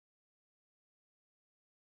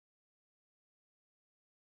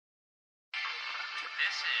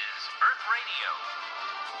This is Earth Radio.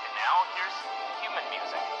 And now here's human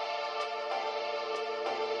music.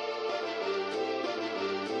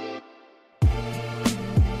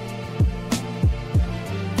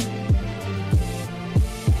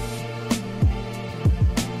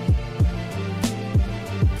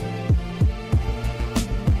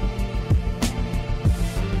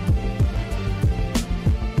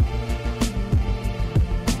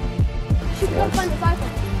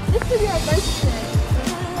 This could be our birthday.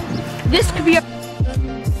 This could be our...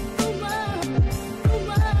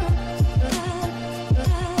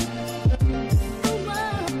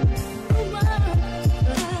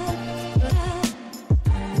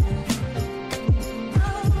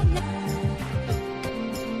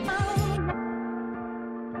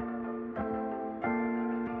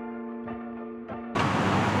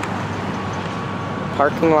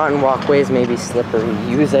 Parking lot and walkways may be slippery.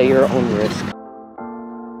 Use at your own risk.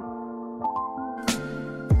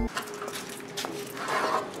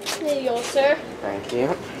 There you go, sir. Thank you.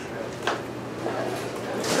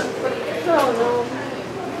 Oh no.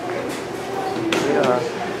 Yeah.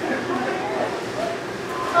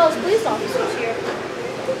 Oh, there's police officers here.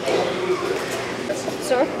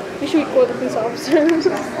 Sir, we should record the police officers.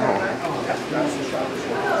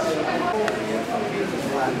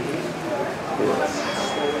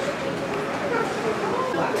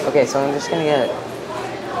 Okay, so I'm just gonna get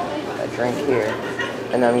a drink here,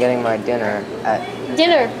 and then I'm getting my dinner at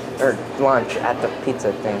or lunch at the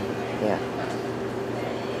pizza thing. Yeah.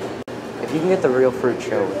 If you can get the real fruit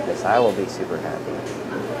chill with this, I will be super happy.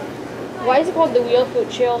 Why is it called the real fruit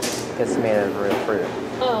chill? Because it's made out of real fruit.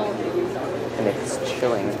 Oh. And it's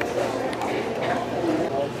chilling.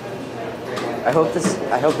 I hope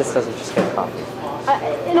this doesn't just get coffee.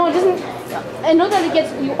 No, it doesn't. I know that it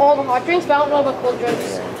gets you all the hot drinks, but I don't know about cold drinks.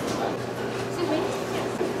 Yeah. Excuse me.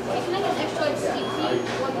 Hey, can I get an extra like steak tea?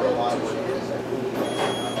 One bowl, 2 sugars.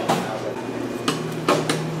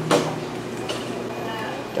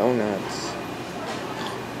 Donuts.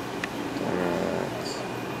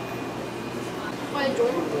 Hi,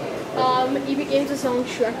 Jordan. EB Games is selling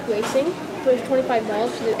Shrek Racing for $25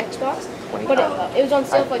 for the Xbox, but it was on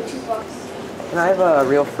sale for like $2. Can I have a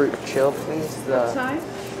real fruit chill, please? What size?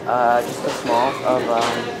 Just a small of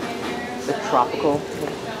the tropical.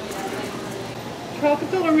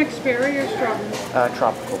 Tropical or mixed berry or strawberry?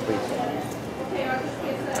 Tropical, please.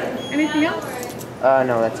 Anything else?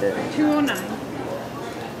 No, that's it. $2.09.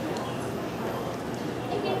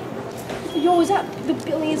 Yo, is that the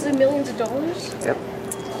billions and millions of dollars? Yep.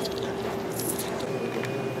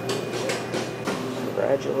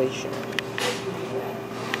 Congratulations.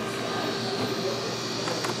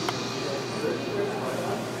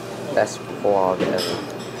 Best vlog ever.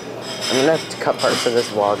 I'm gonna have to cut parts of this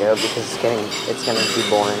vlog out because it's gonna be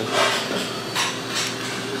boring.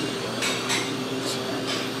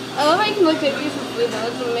 I love how you can look at beautiful food though,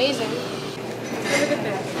 it's amazing. Look at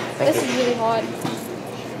that. This is really hot.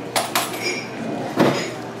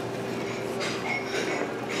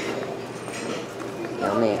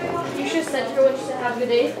 Yummy. You should have said to her when she said have a good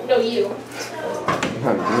day. No, you.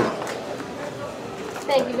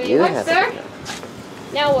 Thank you very much, sir.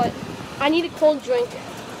 Now what? I need a cold drink.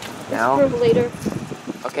 Now? For later.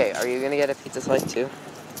 Okay, are you gonna get a pizza slice too?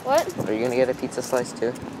 What? Are you gonna get a pizza slice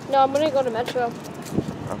too? No, I'm gonna go to Metro.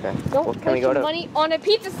 Okay. Don't well, put your money on a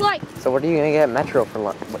pizza slice. So what are you gonna get at Metro for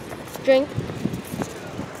lunch? Drink.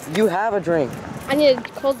 You have a drink. I need a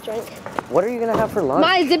cold drink. What are you gonna have for lunch?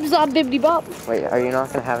 My zip zop bibbidi bop. Wait, are you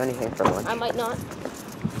not gonna have anything for lunch? I might not.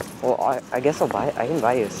 Well, I guess I can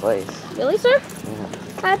buy you a slice. Really, sir? Yeah.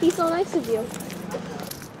 That'd be so nice of you.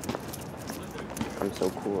 I'm so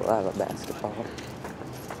cool. I have a basketball.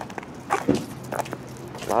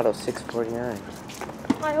 Lotto 649.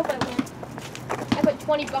 I hope I win. I put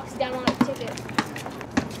 $20 down on a ticket.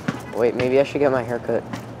 Wait, maybe I should get my haircut.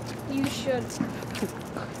 You should.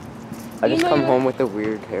 I just come home with a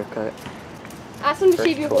weird haircut. Ask them to First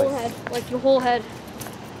shave your choice. whole head, like your whole head.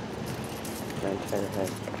 My entire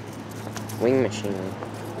head. Wing machine.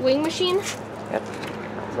 Wing machine? Yep.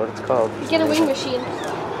 That's what it's called. You get a wing machine.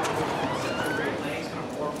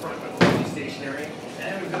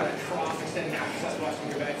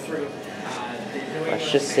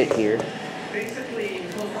 Let's just sit here.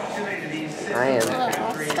 I am.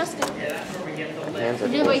 Oh, disgusting. My hands are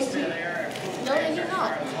You did full. waste tea. No, they do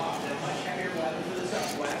not.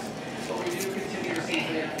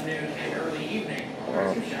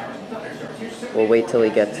 Well, we'll wait till he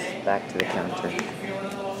gets back to the counter.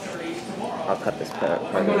 I'll cut this part.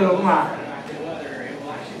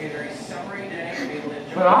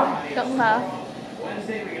 Don't laugh.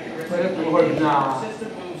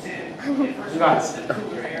 Jordan,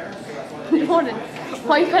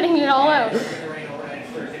 why are you cutting it all out?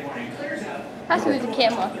 Has to be the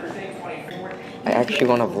camera. I actually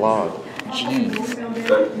want to vlog. Jeez.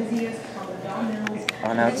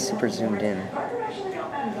 Oh, now it's super zoomed in.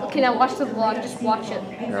 Okay, now watch the vlog. Just watch it.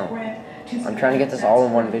 No. I'm trying to get this all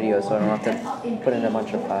in one video so I don't have to put in a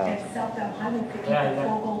bunch of files.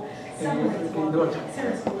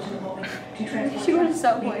 She went to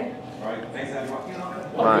Subway.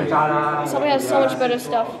 Why? Subway has so much better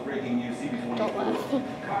stuff. Don't laugh.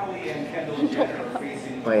 Don't laugh.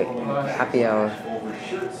 Wait, happy hour.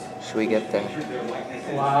 Should we get there?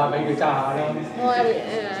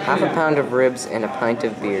 Half a pound of ribs and a pint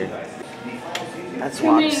of beer. Let's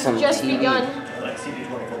watch some just TV. begun.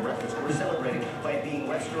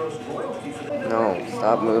 No,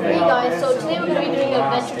 stop moving. Hey guys, so today we're going to be doing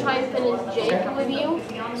Adventure Time Finn and Jake review.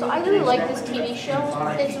 So I really like this TV show.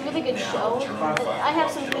 It's a really good show. I have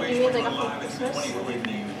some figurines I got for Christmas.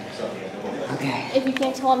 Okay. If you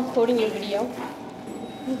can't tell, I'm quoting your video.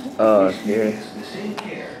 Oh, dear.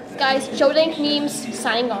 Guys, Joe Dank Memes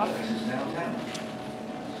signing off.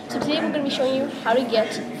 So today we're going to be showing you how to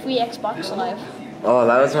get free Xbox Live. Oh,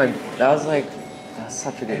 that was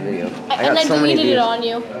such a good video. And I so many deleted it views. on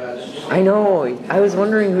you. I know. I was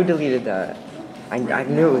wondering who deleted that. I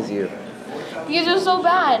knew it was you. You guys are so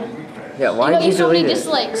bad. Yeah, why You did you so many delete it?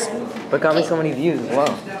 dislikes. But got me so many views as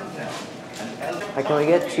well. Can we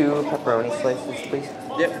get 2 pepperoni slices, please?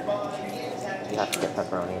 Yep. You have to get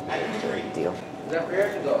pepperoni. Deal.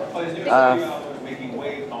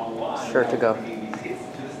 Sure to go.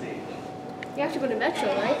 You have to go to Metro,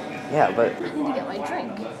 right? Yeah, but I need to get my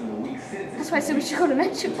drink. That's why I said we should go to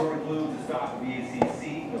Metro.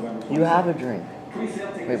 you have a drink.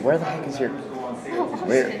 Wait, where the heck is your...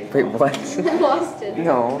 Wait, what? I lost it.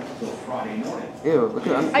 No. Ew, look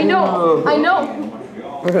at that. I know. I know.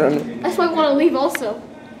 Look at that. That's why I want to leave also.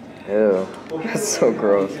 Ew, that's so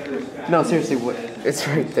gross. No, seriously, what? It's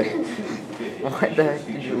right there. Why the heck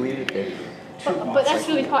did you leave it there? But that's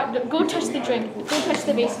really hot. Go touch the drink. Go touch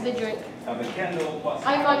the base of the drink. I'm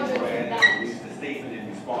not drinking that.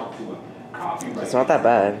 It's not that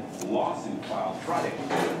bad.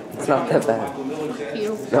 It's not that bad.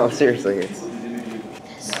 You. No, seriously, it's...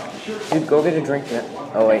 Dude, go get a drink now.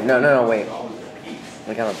 Oh, wait, no, wait.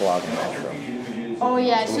 We got a vlog in Metro. Oh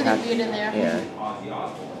yeah, it's really weird in there. Yeah.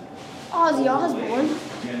 Ozzy Osbourne.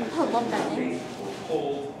 I love that name.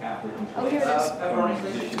 Oh, here it is.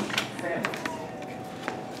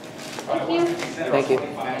 Thank you. Thank you.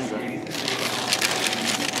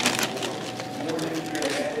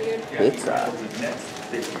 Pizza.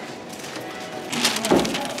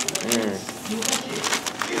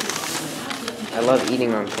 I love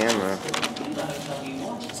eating on camera.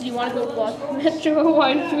 So you want to go vlog Metro?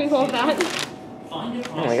 Why don't we go that?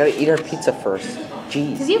 Oh, I gotta eat our pizza first.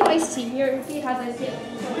 Jeez. Does he have iced tea here? If he has iced tea.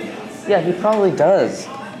 Yeah, he probably does.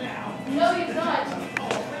 No, he's not.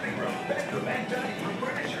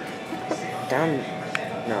 Down.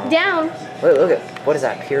 No. Down. Wait, look at. What is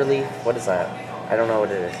that? Pure leaf? What is that? I don't know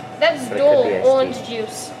what it is. That's But it Dole could be iced orange tea.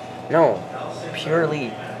 juice. No. Pure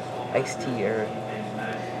leaf. Iced tea or.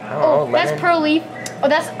 I don't Oh, know. that's Lemon? pearl leaf. Oh,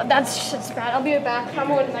 that's shit's bad. I'll be right back. I'm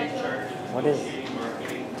going to Metro. What is.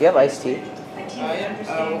 Do you have iced tea?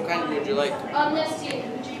 What kind would you like?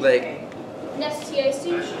 Nestea. Like Nestea iced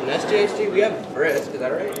tea. SJST? We have brisk, is that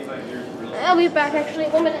right? I'll be back actually.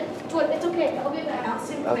 1 minute. It's okay. I'll be back.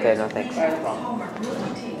 Okay, no thanks.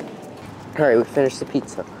 Alright, we finished the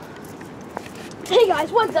pizza. Hey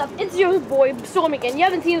guys, what's up? It's your boy Storm again. You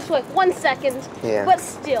haven't seen us for like 1 second. Yeah. But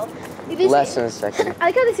still. Less than a second.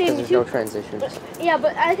 I gotta say on Because there's no YouTube. transitions. Yeah,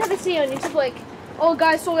 but I gotta say on YouTube like, oh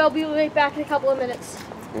guys, sorry, I'll be right back in a couple of minutes.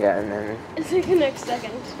 Yeah, and then. It's like the next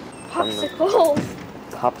second. Popsicles.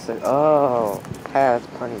 Popsicle. Oh. Yeah, that's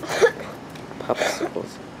funny.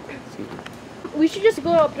 Popsicles. We should just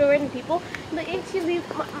go up to random people. Like, excuse me,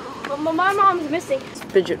 my mom's missing.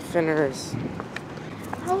 Fidget spinners.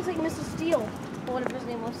 I was like Mr. Steele. Or whatever his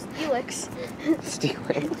name was. Steelix.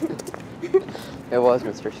 Stealing. It was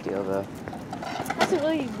Mr. Steele, though. That's a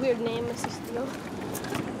really weird name, Mr. Steele.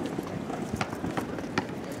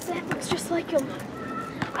 That looks just like him.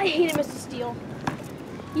 I hated Mr. Steele.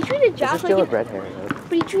 He treated Jack Mr. Steele like had red hair, though.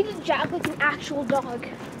 but he treated Jack like an actual dog.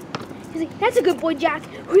 He's like, that's a good boy, Jack.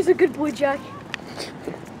 Who's a good boy, Jack?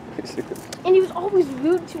 And he was always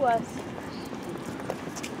rude to us.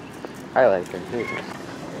 I like him, too.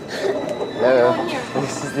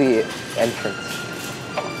 This is the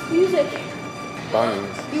entrance. Music.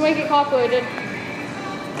 Buns. You might get copyrighted.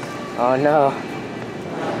 Oh no.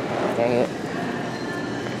 Dang it.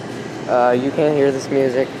 You can't hear this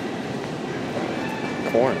music.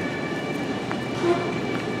 Corn.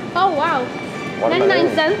 Oh wow. What am I 99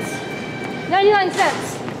 doing? cents. 99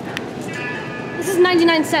 cents. This is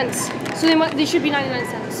 99 cents. So they should be 99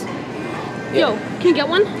 cents. Yo, can you get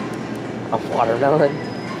one? A watermelon?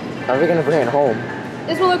 How are we gonna bring it home?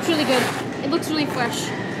 This one looks really good. It looks really fresh.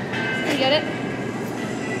 Can you get it?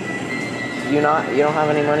 You don't have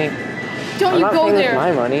any money? Don't I'm you not go paying there. with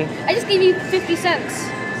my money. I just gave you 50 cents.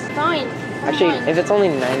 Fine. Actually, Fine. if it's only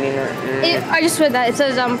 99, I just read that. It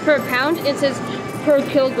says per pound. It says per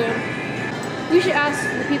kilogram. We should ask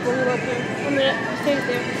the people who work there. 1 minute. Stay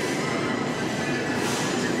there.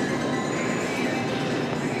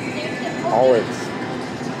 olives.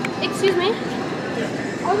 Excuse me?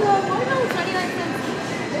 Oh, the watermelon's 99 cents.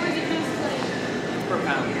 Or is it just like... Per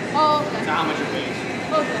pound. Oh, okay. That's how much it weighs.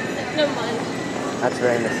 Okay. Never mind. That's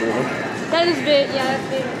very misleading. That is big. Yeah, that's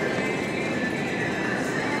big.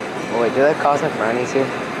 Oh wait, do they have cosmic brownies here?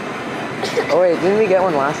 Oh wait, didn't we get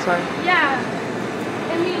one last time? Yeah.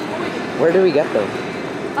 And Where do we get them?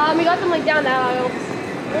 we got them like down that aisle.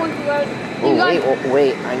 Going through out. Oh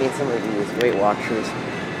wait, I need some of these. Weight Watchers.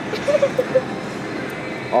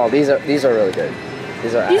 Oh, these are really good.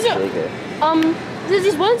 These are actually good. There's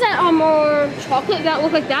these ones that are chocolate that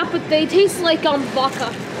look like that, but they taste like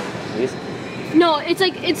vodka. These? No, it's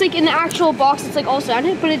like in the actual box. It's like all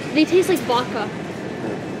sanded, but they taste like vodka.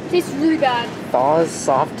 It tastes really bad. Thaws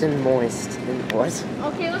soft and moist. What?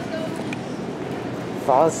 Okay, let's go.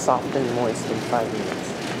 Thaws soft and moist in 5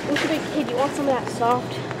 minutes. We should make. Hey, do you want some of that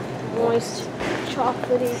soft, moist,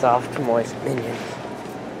 chocolatey? Soft, moist minions.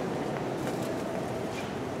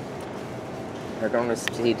 We're going to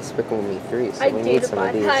see Despicable Me 3, so we need some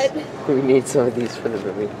of these. We need some of these for the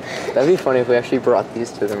movie. That'd be funny if we actually brought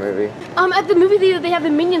these to the movie. At the movie theater, they have the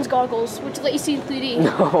Minions goggles, which let you see in 3D.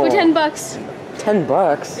 No. For $10. 10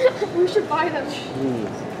 bucks? We should buy them. Jeez.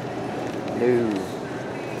 No.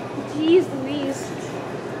 Jeez Louise.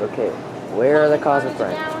 Okay, where are the cosmic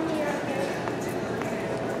brownies? Down here.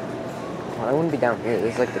 Well, I wouldn't be down here.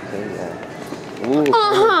 This is like the candy aisle. Ooh.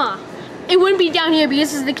 Uh-huh. It wouldn't be down here because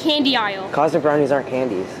this is the candy aisle. Cosmic brownies aren't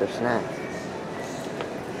candies, they're snacks.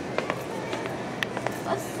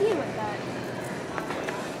 Let's see about that.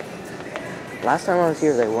 Last time I was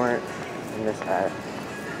here, they weren't in this aisle.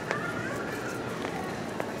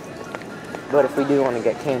 But if we do want to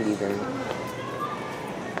get candy, then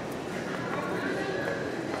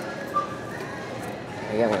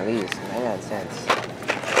I get one of these. 99 cents.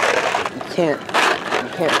 You can't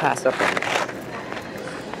pass up on this.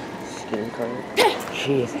 Skin color.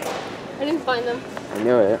 Jeez. I didn't find them. I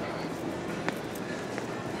knew it.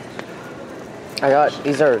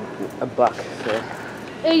 These are $1, so.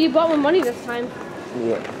 Hey, you bought with money this time.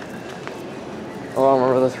 Yeah. Oh, I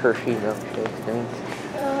remember those Hershey milkshake things.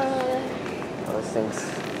 Those things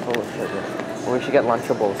full of sugar. Or we should get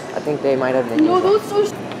Lunchables. I think they might have minions. No, those so.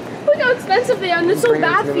 Look how expensive they are, and they're so Bring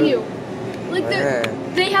them bad to for the you. Like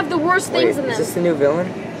they have the worst things in Is them. this the new villain?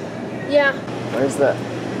 Yeah. Where's the?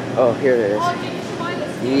 Oh, here it is. Oh, dude, you should buy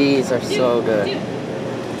this. These are so good. Dude,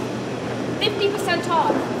 50%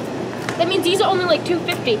 off. That means these are only like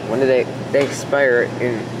 $2.50. When do they expire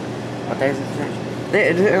in? What day is it?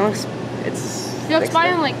 They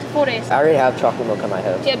expire in like 4 days. I already have chocolate milk in my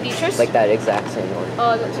house. Do you have Beatrice? Like that exact same one.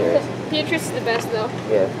 Oh, Serious. Beatrice is the best though.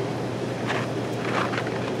 Yeah.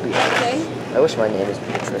 Okay. I wish my name was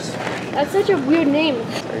Beatrice. That's such a weird name.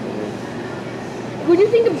 When you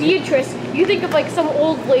think of Beatrice, you think of like some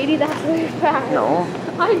old lady that's really fat. No.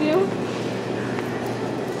 I do.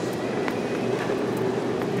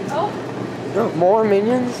 Oh. No, more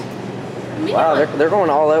minions? Minion. Wow, they're going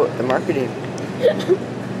all out with the marketing.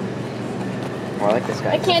 Oh, I like this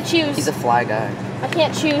guy. I can't choose. He's a fly guy. I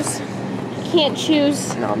can't choose. I can't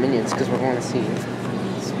choose. No, minions, because we're going to see.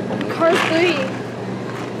 Cars 3.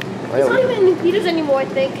 Oh, It's not even in theaters anymore, I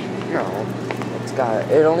think. No.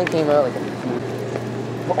 It only came out like a few.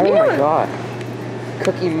 Oh Minion. my god.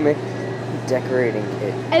 Cookie mix decorating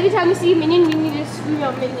kit. Every time we see a Minion, we need to scream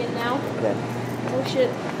out Minion now. Okay. Oh shit.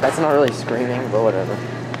 That's not really screaming, but whatever.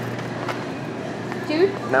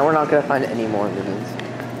 Dude? Now we're not going to find any more minions.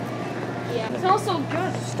 Yeah. It smells so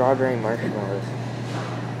good. Strawberry marshmallows.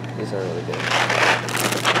 These are really good.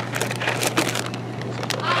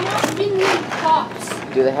 I want Minion Pops.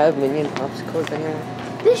 Do they have minion popsicles anywhere?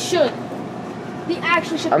 They should. They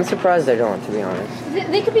actually should. I'm surprised they don't, to be honest.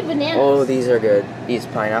 They could be bananas. Oh, these are good. These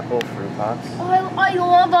pineapple fruit pops. Oh, I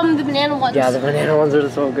love the banana ones. Yeah, the banana ones are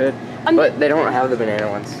so good. I'm But they don't have the banana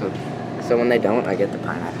ones, so when they don't, I get the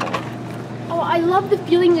pineapple. Oh, I love the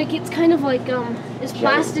feeling like it's kind of like it's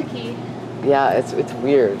plasticky. Yeah, it's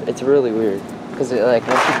weird. It's really weird. Because like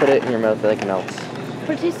once you put it in your mouth, it like melts.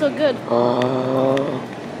 But it tastes so good. Oh.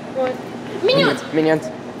 What? Minions! Minions.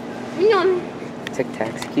 Minion! Tic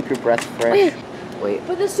Tacs. Keep your breath fresh. Wait.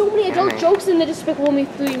 But there's so many adult jokes in the Despicable Me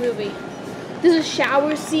 3 movie. There's a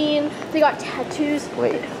shower scene. They got tattoos.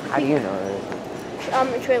 Wait. How do you know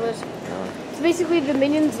this? Trailers. No. So basically, the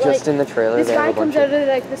minions Just in the trailer, this they have guy a bunch comes out of... of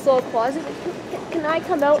like this little closet. Can I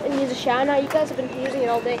come out and use a shower now? You guys have been using it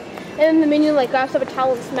all day. And then the minion like grabs up a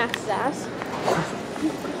towel and smacks his ass.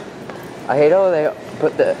 I hate how they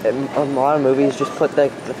put in a lot of movies just put the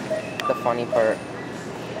funny part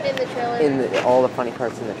In the trailer. all the funny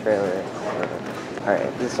parts in the trailer.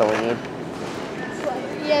 Alright, this is all we need.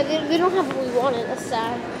 Yeah, they don't have what we wanted. That's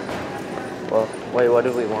sad. Well, wait, what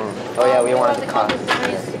did we want? Oh yeah, we wanted the costumes.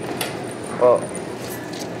 Well,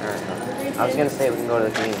 alright. I was gonna say we can go to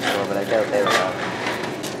the convenience store, but I doubt they would have.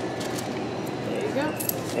 There you go.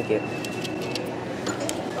 Thank you.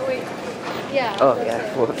 Oh wait. Yeah. Oh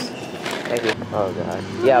yeah, whoops. Thank you. Oh god.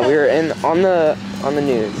 Yeah, we were on the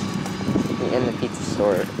news in the pizza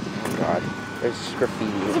store. Oh god, there's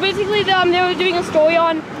graffiti. So basically, they were doing a story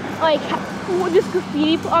on like this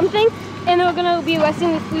graffiti thing, and they were gonna be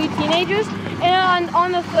arresting these 3 teenagers. And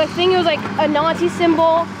on the thing, it was like a Nazi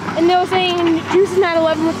symbol, and they were saying "Juice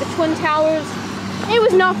 9/11" with the Twin Towers. It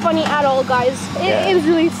was not funny at all, guys. It was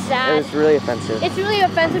really sad. It was really offensive. It's really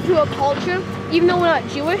offensive to a culture, even though we're not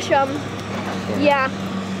Jewish. Yeah.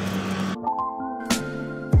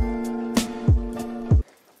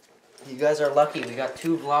 You guys are lucky. We got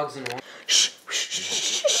 2 vlogs in one. Shh.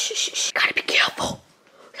 Gotta be careful.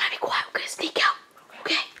 Gotta be quiet. We're gonna sneak out.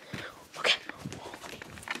 Okay.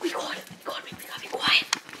 Be quiet. We gotta be quiet.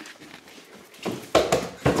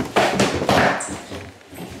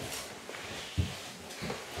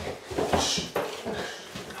 Shh.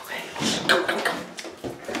 Okay. Go.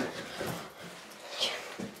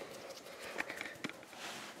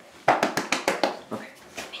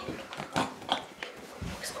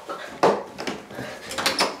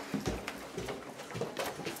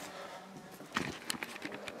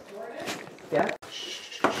 Yeah?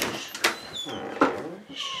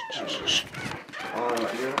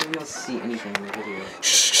 You're not gonna see anything in the video.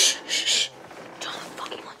 Turn the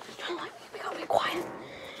fucking light. We gotta be quiet.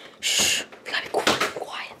 Shh. We gotta be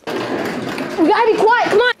quiet. We gotta be quiet.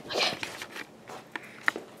 Come on.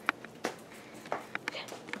 Okay.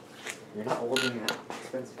 You're not holding that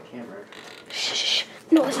expensive camera. Shh.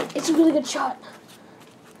 No, it's a really good shot.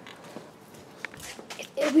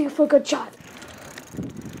 It'll be for a good shot.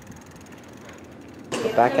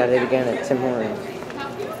 Back at it again at Tim Hortons.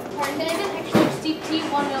 Can I get an extra steep tea,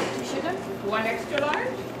 1 milk, 2 sugar? 1 extra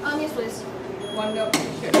large? Yes, please. 1 milk, 2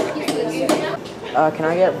 sugar. Yes, please. Can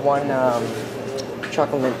I get 1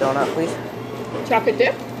 chocolate mint donut, please? Chocolate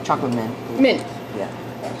dip? Chocolate mint. Mint. Yeah.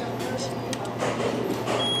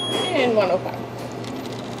 And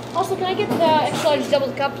 105. Also, can I get the extra large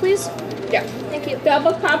double cup, please? Yeah. Thank you.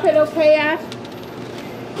 Double cup, it okay, Ash?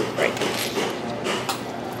 Great.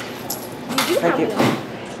 You do Thank have you. it.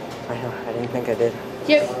 I know, I didn't think I did.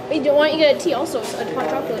 Yeah, why don't you get a tea also? A hot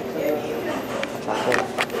chocolate. Chocolate.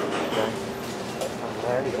 Okay. I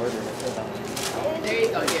already ordered it. There you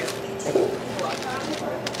go, dear. Thank you.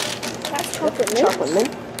 That's chocolate mint. Chocolate mint?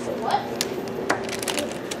 What?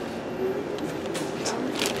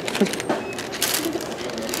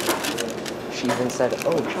 She even said,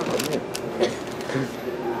 oh, chocolate mint.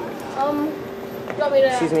 You want me to...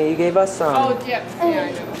 Excuse me, you gave us some... Oh, yeah. Yeah,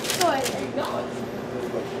 I know. Go ahead.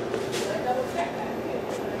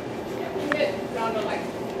 Down the light.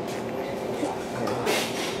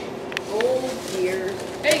 Oh, dear.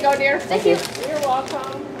 There you go, dear. Thank you. You're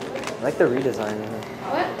welcome. I like the redesign.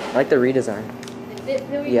 What? I like the redesign.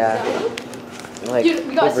 Yeah. Like, Dude,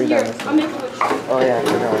 we got they've here. redone this I'm one. making a Oh yeah, I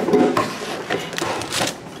know.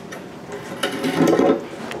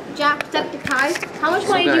 Jacksepticeye. How much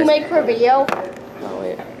money do guys- you make per video? Oh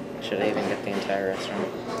wait, should I even get the entire restaurant?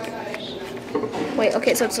 Wait,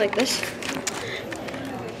 okay, so it's like this.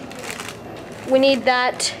 We need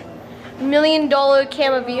that $1 million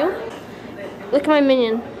camera view. Look at my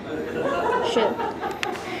minion. Shit.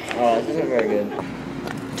 Oh, this isn't very good.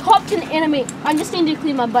 Top 10 anime. I just need to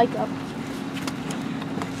clean my bike up.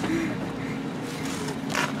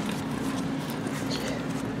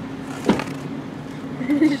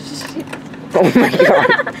 Oh my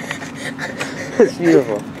god. That's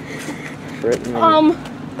beautiful.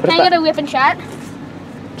 Can I get a whip and chat?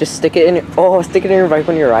 Just stick it in your, stick it in your bike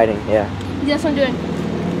when you're riding, yeah. That's what I'm doing.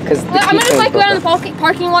 Cause I'm gonna just like go around the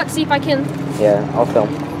parking lot to see if I can. Yeah, I'll film.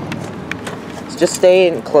 Just stay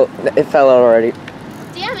in close. It fell out already.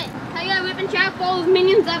 Damn it! I got a whip and chat for all those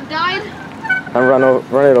minions that have died. And run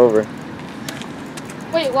it over.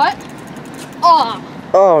 Wait, what? Oh.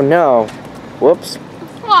 Oh no. Whoops.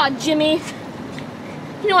 Aw, Jimmy.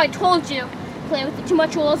 You know I told you. Play with it too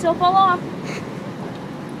much, will it'll fall off.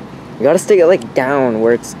 You gotta stick it like down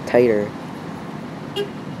where it's tighter.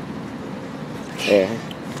 There.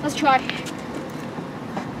 Let's try.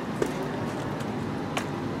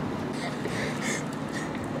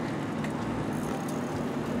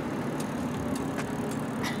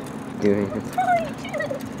 Doing it.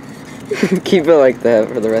 Keep it like that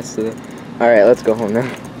for the rest of it. Alright, let's go home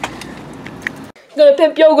now. Gonna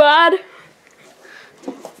pimp your god.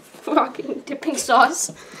 Fucking dipping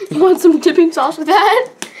sauce. You want some dipping sauce with that?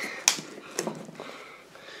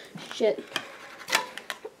 Shit.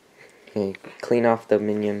 Okay, clean off the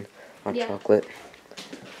minion hot Yeah. chocolate.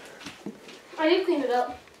 I did clean it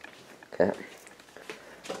up. Okay.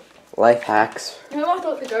 Life hacks. I walked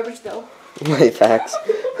out the garbage though. Life hacks.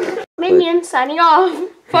 Minion signing off.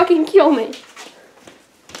 Fucking kill me.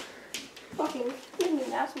 Fucking Minion,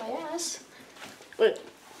 that's my ass. Wait.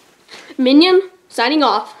 Minion signing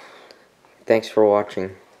off. Thanks for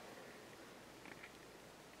watching.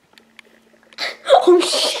 Oh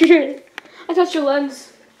shit. I touched your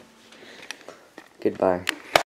lens. Goodbye.